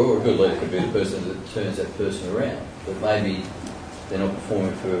 Or a good leader could be the person that turns that person around. But maybe they're not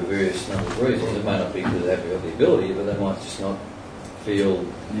performing for a various number of reasons. It may not be because they have the ability, but they might just not feel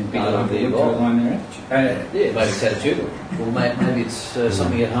part of the environment. Yeah, maybe it's attitudinal. Or maybe it's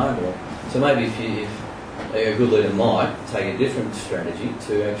something at home. So maybe if a good leader might take a different strategy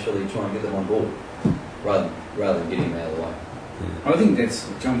to actually try and get them on board, rather than getting them out of the way. I think that's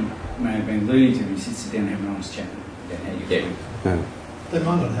what John may have been alluding to when he sits down and have an honest chat about how you get it. Yeah. They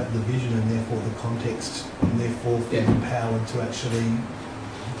might not have the vision and therefore the context and therefore feel empowered to actually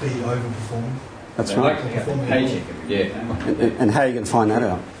be overperforming. That's They right. like to have a paycheck every day. And how are you going to find that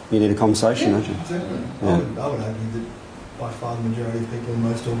out? You need a conversation, don't you? Exactly. Yeah. I would argue that by far the majority of people in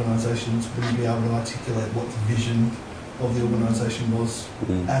most organisations wouldn't be able to articulate what the vision of the organisation was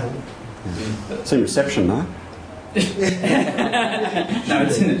at all. It's in reception, though. No,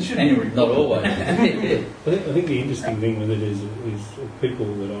 it's in the annual report. Not always. I think the interesting thing with it is people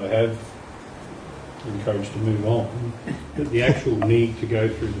that I have encouraged to move on, that the actual need to go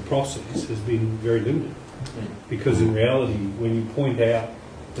through the process has been very limited. Because in reality, when you point out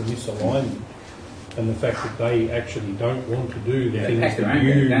the misalignment and the fact that they actually don't want to do the things that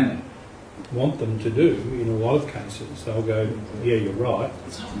you want them to do, in a lot of cases, they'll go, yeah, you're right,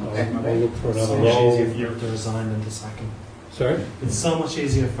 I'll look for another role. It's so much easier for them to resign than to sack them. Sorry? It's so much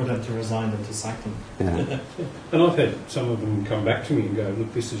easier for them to resign than to sack them. Yeah. And I've had some of them come back to me and go,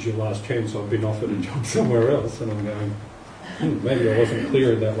 look, this is your last chance, I've been offered a job somewhere else, and I'm going, maybe I wasn't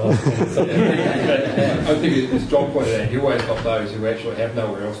clear in that last chance. I think, as John pointed out, you always got those who actually have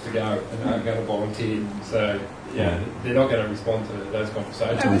nowhere else to go and aren't going to volunteer. So, yeah, they're not going to respond to those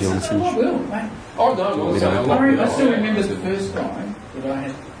conversations. Do you want to finish? I will, mate. Oh, no, I'm saying a lot. I still remember the first guy that I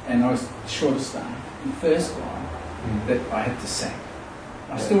had, and I was short of staff, the first guy that I had to sack.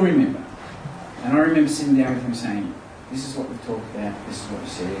 I still remember. And I remember sitting down with him saying, this is what we've talked about, this is what you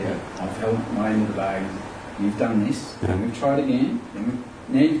said, I've held my end of the bargain, you've done this, then we've tried again,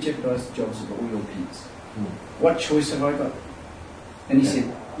 now you've jeopardised the jobs of all your peers. What choice have I got? And he said,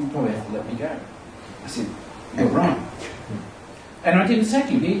 you probably have to let me go. I said, you're right. And I didn't sack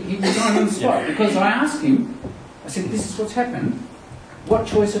him. He resigned on the spot because I asked him, I said, this is what's happened. What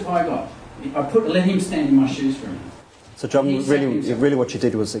choice have I got? Let him stand in my shoes for a minute. So John, really what you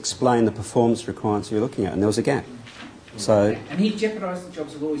did was explain the performance requirements you were looking at, and there was a gap. So, and he jeopardised the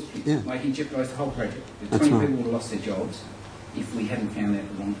jobs of all his peers. Yeah. Like he jeopardised the whole project. The That's 20 right. people would have lost their jobs if we hadn't found out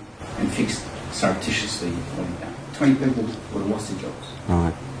wrong and fixed surreptitiously what he'd done. 20 people would have lost their jobs.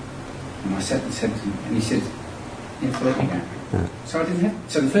 right. And I sat and said to him, and he said, you have to let me go. Yeah. So I didn't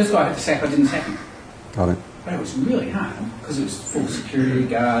have. So the first guy I had to sack, I didn't sack him. Got it. But it was really hard because it was full security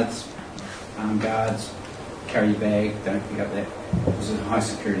guards, armed guards, carry your bag, don't pick up that. It was a high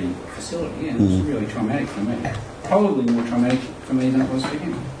security facility, and it was really traumatic for me. Probably more traumatic for me than it was for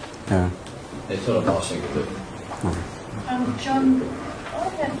him. Yeah. It's sort of nice thing to do. John, I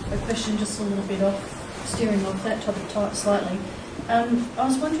have a question just a little bit off, steering off that topic slightly. I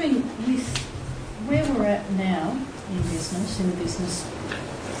was wondering, with where we're at now in the business,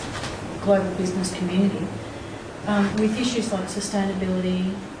 global business community, with issues like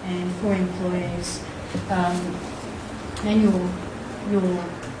sustainability and for employees, and your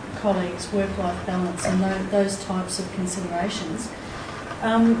colleagues' work-life balance and those types of considerations,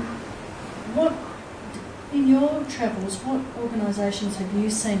 what, in your travels, what organisations have you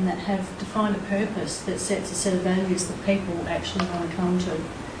seen that have defined a purpose that sets a set of values that people actually want to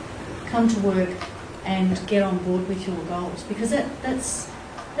come to work and get on board with your goals? Because that's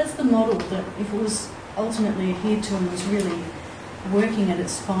the model that, if it was ultimately adhered to and was really working at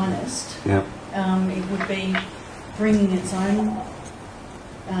its finest, it would be bringing its own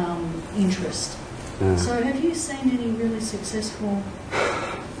interest. Yeah. So have you seen any really successful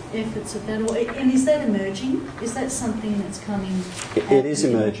efforts at that? And is that emerging? Is that something that's coming? It is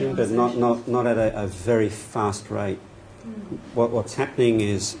emerging, but not at a very fast rate. What's happening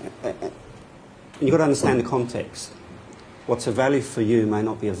is, you've got to understand the context. What's a value for you may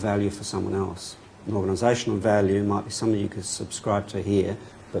not be a value for someone else. An organisational value might be something you could subscribe to here,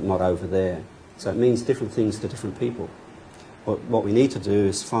 but not over there. So it means different things to different people. What we need to do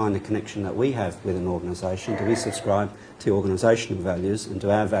is find the connection that we have with an organisation. Do we subscribe to organisational values, and do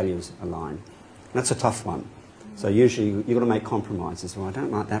our values align? And that's a tough one. So usually you've got to make compromises. Well, I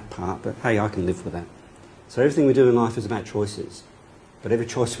don't like that part, but hey, I can live with that. So everything we do in life is about choices. But every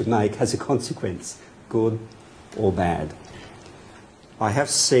choice we make has a consequence, good or bad. I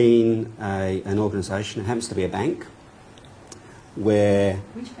have seen an organisation, it happens to be a bank, where...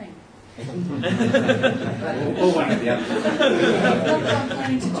 Which bank? Or one of the others. I'm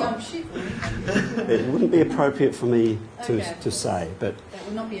planning to jump ship. It wouldn't be appropriate for me to say, but... That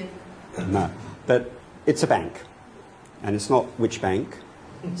would not be a... No, but it's a bank, and it's not which bank,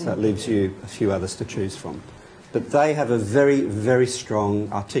 so that leaves you a few others to choose from. But they have a very, very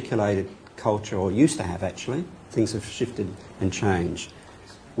strong articulated culture, or used to have actually. Things have shifted and changed,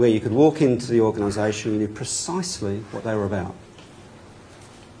 where you could walk into the organisation and you knew precisely what they were about.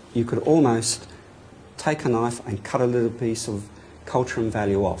 You could almost take a knife and cut a little piece of culture and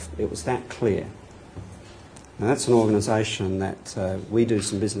value off. It was that clear. And that's an organisation that we do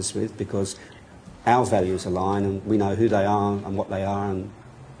some business with because our values align and we know who they are and what they are, and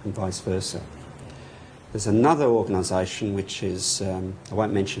vice versa. There's another organisation which is, I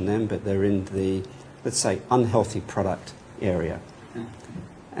won't mention them, but they're in the, let's say, unhealthy product area.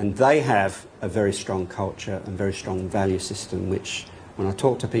 And they have a very strong culture and very strong value system, which, when I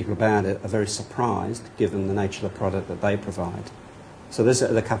talk to people about it, are very surprised given the nature of the product that they provide. So there's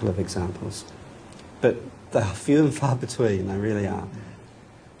a couple of examples. But they're few and far between, they really are.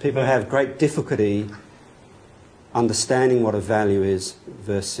 People have great difficulty understanding what a value is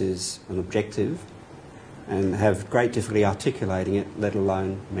versus an objective, and have great difficulty articulating it, let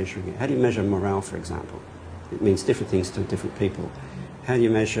alone measuring it. How do you measure morale, for example? It means different things to different people. How do you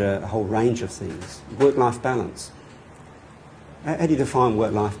measure a whole range of things? Work-life balance. How do you define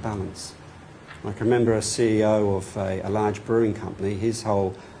work-life balance? I can remember a CEO of a large brewing company, his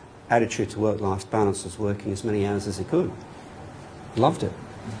whole attitude to work-life balance was working as many hours as he could. Loved it.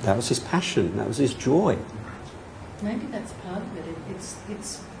 That was his passion, that was his joy. Maybe that's part of it.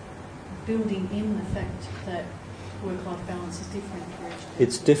 It's building in the fact that work-life balance is different for each person.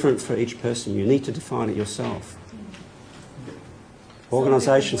 It's different for each person. You need to define it yourself.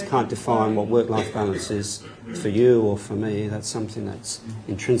 Organisations can't define what work-life balance is for you or for me. That's something that's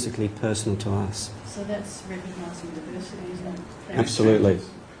intrinsically personal to us. So that's recognising diversity, isn't it? Absolutely.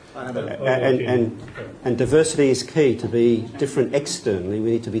 And diversity is key. To be different externally, we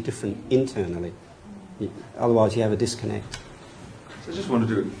need to be different internally. Otherwise, you have a disconnect. So I just wanted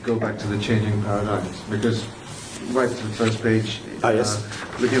to go back to the changing paradigms, because right to the first page, looking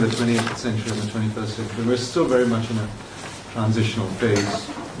at the 20th century and the 21st century, we're still very much in a transitional phase.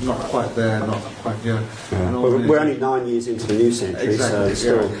 Not quite there, not quite here. Yeah. We're only 9 years into the new century, exactly,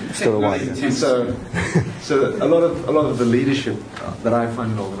 so still a way. So a lot of the leadership that I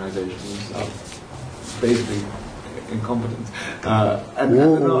find in organisations are basically incompetent, and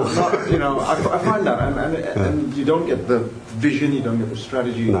not, you know, I find that, and you don't get the vision, you don't get the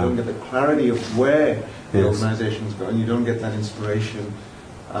strategy, you don't get the clarity of where the organisations go, and you don't get that inspiration.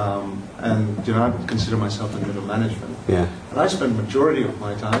 And you know, I consider myself in middle management, and I spend majority of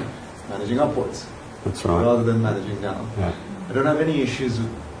my time managing upwards, that's right, rather than managing down. I don't have any issues with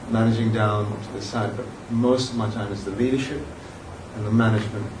managing down to the side, but most of my time is the leadership and the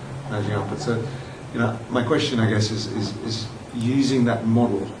management managing upwards. So, you know, my question, I guess, is using that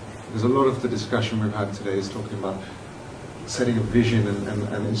model, because a lot of the discussion we've had today is talking about setting a vision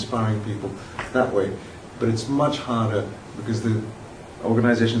and inspiring people that way, but it's much harder because the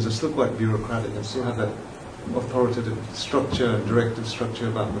organizations are still quite bureaucratic and still have that authoritative structure and directive structure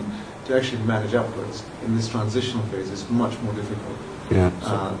about them. To actually manage upwards in this transitional phase is much more difficult.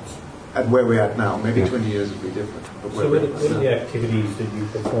 At where we're at now, maybe 20 years will be different. But so what are the activities that you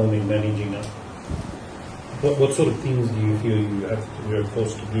perform in managing up? What sort of things do you feel you're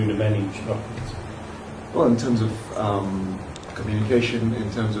forced to do to manage upwards? Well, in terms of communication,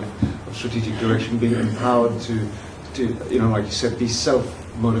 in terms of strategic direction, being empowered to, you know, like you said, be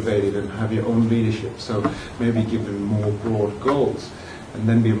self-motivated and have your own leadership. So maybe given more broad goals, and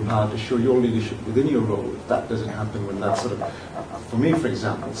then be empowered to show your leadership within your role. If that doesn't happen, when that sort of, for me, for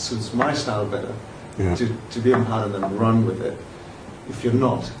example, suits my style better, to be empowered and then run with it. If you're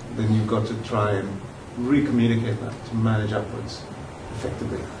not, then you've got to try and re-communicate that to manage upwards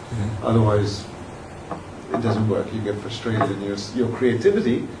effectively. Otherwise, it doesn't work. You get frustrated, and your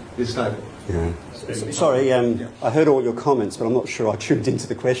creativity is stifled. Sorry, I heard all your comments, but I'm not sure I tuned into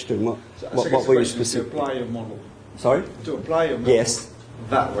the question. What were you specific? To apply your model. Sorry? To apply your model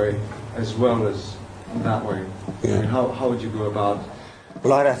that way as well as that way. I mean, how would you go about?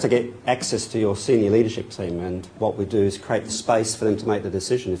 Well, I'd have to get access to your senior leadership team, and what we do is create the space for them to make the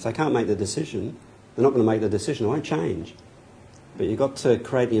decision. If they can't make the decision, they're not going to make the decision. It won't change. But you've got to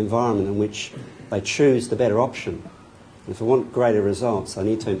create the environment in which they choose the better option. If they want greater results, they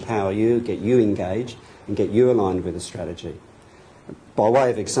need to empower you, get you engaged, and get you aligned with the strategy. By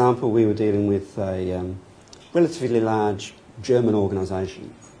way of example, we were dealing with a relatively large German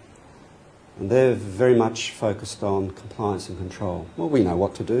organisation, and they're very much focused on compliance and control. Well, we know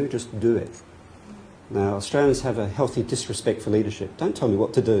what to do, just do it. Now, Australians have a healthy disrespect for leadership. Don't tell me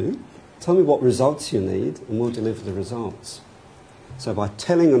what to do, tell me what results you need, and we'll deliver the results. So by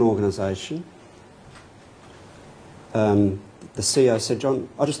telling an organisation, the CEO said, John,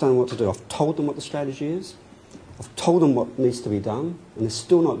 I just don't know what to do. I've told them what the strategy is, I've told them what needs to be done, and they're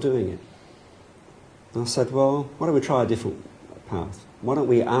still not doing it. And I said, well, why don't we try a different path? Why don't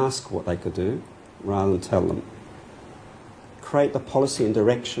we ask what they could do rather than tell them? Create the policy and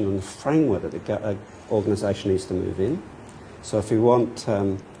direction and the framework that the organisation needs to move in. So if we want,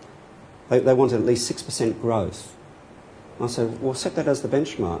 they wanted at least 6% growth. And I said, well, set that as the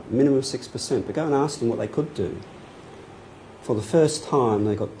benchmark, minimum of 6%, but go and ask them what they could do. For the first time,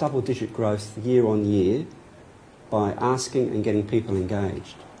 they got double-digit growth year on year by asking and getting people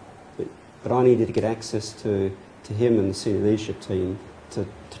engaged. But I needed to get access to him and the senior leadership team to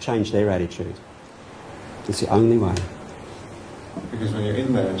change their attitude. It's the only way. Because when you're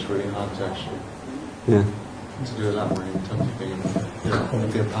in there, it's really hard to actually to do it that way in terms of being, you know,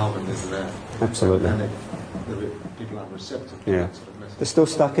 the empowerment is there. Absolutely. And people aren't receptive to that sort of message. They're still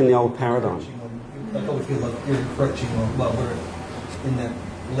stuck in the old paradigm. I probably feel like we're encroaching on, well, we're in that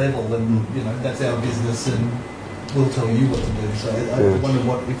level, and you know, that's our business, and we'll tell you what to do. So I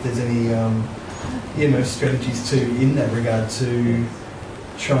wonder if there's any strategies too in that regard to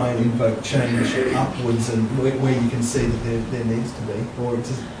try and invoke change upwards, and where you can see that there needs to be, or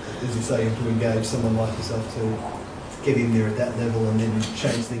just, as you say, you have to engage someone like yourself to get in there at that level and then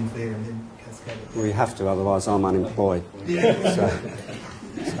change things there and then cascade it. We have to, otherwise I'm unemployed.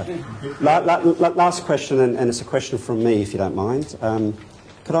 Last question, and it's a question from me, if you don't mind.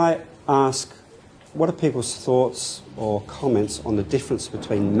 Could I ask, what are people's thoughts or comments on the difference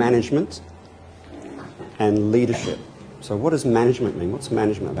between management and leadership? So what does management mean? What's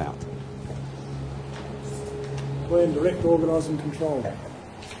management about? Plan, direct, organise and control.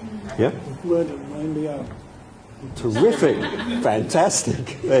 Yeah. Learned it in my MBA. Terrific.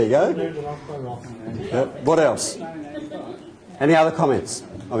 Fantastic. There you go. What else? Any other comments?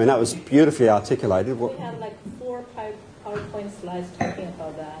 I mean, that was beautifully articulated. We have like 4 PowerPoint slides talking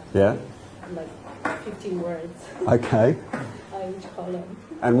about that. Yeah? Like 50 words Okay. on each column.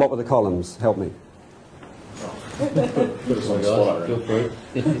 And what were the columns? Help me. Feel free.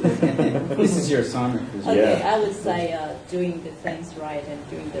 This is your assignment. Okay, I would say doing the things right and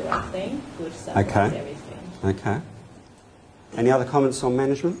doing the right thing, which summarizes Okay. everything. Okay. Any other comments on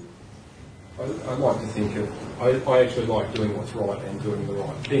management? I like to think of, I actually like doing what's right and doing the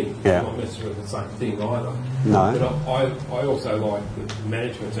right thing. Yeah. Not necessarily the same thing either. No. But I also like that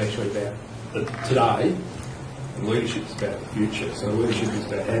management's actually about the today, and leadership's about the future. So leadership is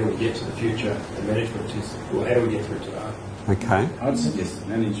about how do we get to the future, and management is, well, how do we get through today? Okay. I'd suggest that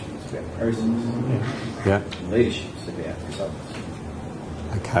management is about process. Yeah. And leadership is about results.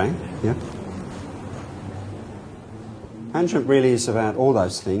 Okay. Yeah. Management really is about all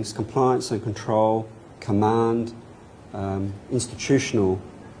those things: compliance and control, command, institutional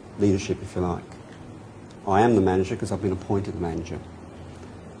leadership, if you like. I am the manager because I've been appointed the manager.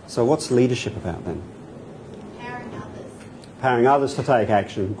 So what's leadership about then? Empowering others. Empowering others to take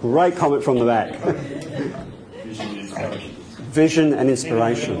action. Great comment from the back. Vision and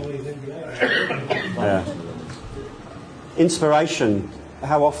inspiration. Yeah. Inspiration.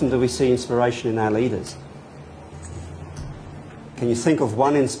 How often do we see inspiration in our leaders? Can you think of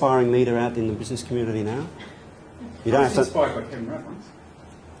one inspiring leader out in the business community now? You don't I was have to. inspired by Kevin Rudd once.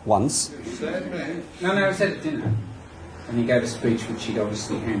 Once. No, I was at dinner, and he gave a speech which he'd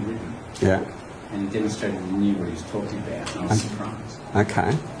obviously handwritten, Yeah. and he demonstrated he knew what he was talking about, and I was surprised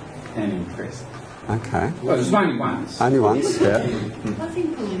Okay. and impressed. Okay. Well, it was only once. Only once. Yeah. I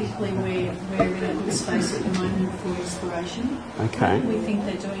think politically we're in a good space at the moment for inspiration. Okay. We think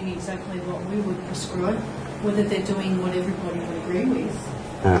they're doing exactly what we would prescribe, whether they're doing what everybody would agree with.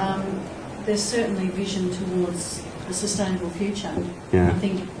 Yeah. There's certainly vision towards a sustainable future. Yeah. I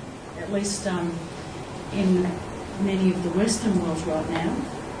think at least in many of the Western worlds right now,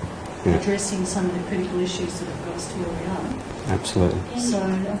 Yeah. addressing some of the critical issues that have got us to where we are. Absolutely. So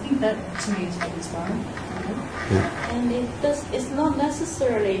I think that to me is quite inspiring. Yeah. And it's not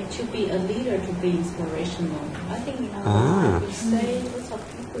necessarily to be a leader to be inspirational. I think in our life, we say lots of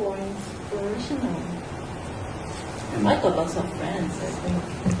people are inspirational. I got lots of friends. I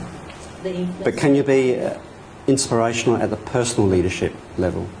think they influence. But can you be inspirational at the personal leadership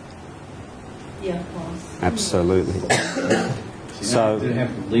level? Yeah, of course. Absolutely. So So, you don't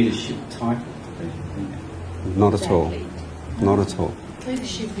have the leadership title to be a leader. not at all. Exactly. Not at all.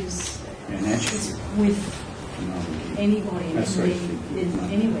 Leadership is naturally. with anybody and That's right.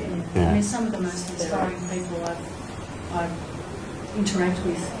 anywhere. Yeah. I mean, some of the most inspiring people I interact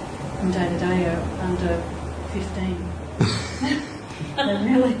with from day to day are under 15.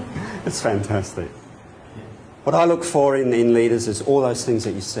 They really. It's fantastic. What I look for in leaders is all those things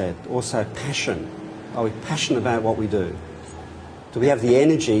that you said. Also passion. Are we passionate about what we do? Do we have the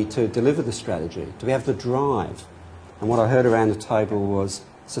energy to deliver the strategy? Do we have the drive? And what I heard around the table was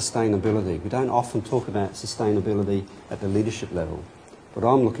sustainability. We don't often talk about sustainability at the leadership level. What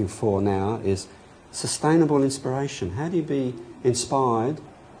I'm looking for now is sustainable inspiration. How do you be inspired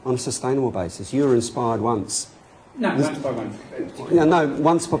on a sustainable basis? You were inspired once. No, once by one. Yeah, no,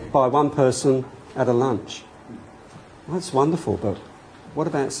 once by one person at a lunch. Well, that's wonderful, but what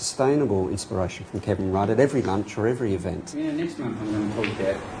about sustainable inspiration from Kevin Rudd at every lunch or every event? Yeah, next month I'm going to talk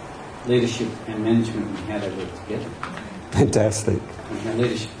about leadership and management and how they work together. Fantastic. And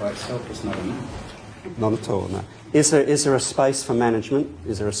leadership by itself is not enough. Not at all, no. Is there a space for management?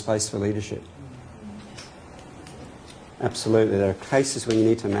 Is there a space for leadership? Absolutely. There are cases when you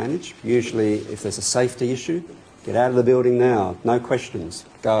need to manage. Usually, if there's a safety issue, get out of the building now. No questions.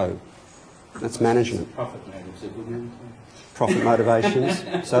 Go. That's management. Profit motives are good ones. Profit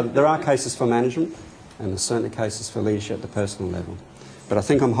motivations. So there are cases for management, and there's certainly cases for leadership at the personal level. But I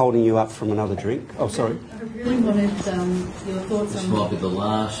think I'm holding you up from another drink. Oh, sorry. I really wanted your thoughts This on might be the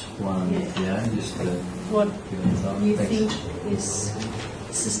last one, Yeah. just to what give it up. you Thanks. think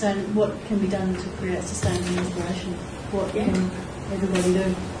is what can be done to create sustainable inspiration. What can everybody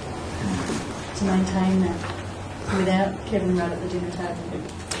do to maintain that without Kevin Rudd at the dinner table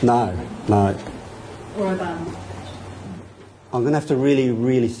No. or Obama? I'm going to have to really,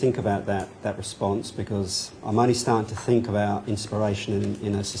 really think about that response, because I'm only starting to think about inspiration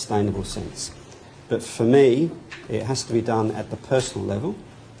in a sustainable sense. But for me, it has to be done at the personal level.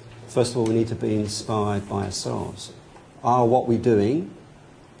 First of all, we need to be inspired by ourselves. Are what we're doing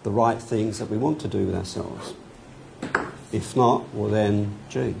the right things that we want to do with ourselves? If not, well then,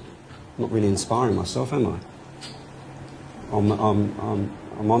 gee, I'm not really inspiring myself, am I?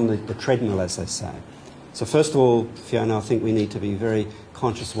 I'm on the treadmill, as they say. So first of all, Fiona, I think we need to be very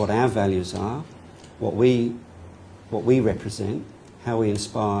conscious of what our values are, what we represent, how we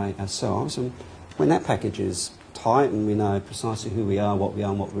inspire ourselves, and when that package is tight and we know precisely who we are, what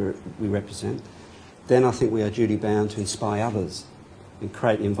and what we represent, then I think we are duty bound to inspire others and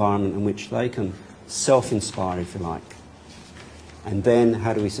create an environment in which they can self-inspire, if you like. And then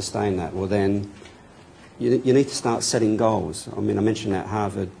how do we sustain that? Well, then you need to start setting goals. I mean, I mentioned that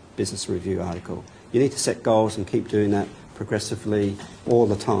Harvard Business Review article. You need to set goals and keep doing that progressively all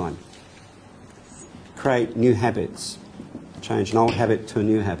the time. Create new habits. Change an old habit to a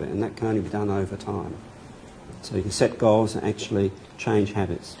new habit, and that can only be done over time. So you can set goals and actually change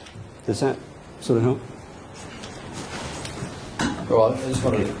habits. Does that sort of help? Right, I just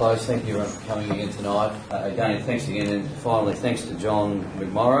wanted to close. Thank you for coming again tonight. Again, thanks again, and finally, thanks to John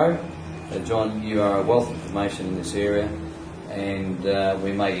McMorrow. John, you are a wealth of information in this area, and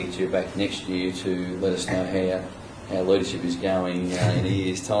we may get you back next year to let us know how leadership is going in a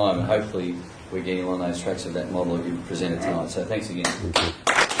year's time, and hopefully we're getting on those tracks of that model that you presented tonight. So thanks again. Thank you.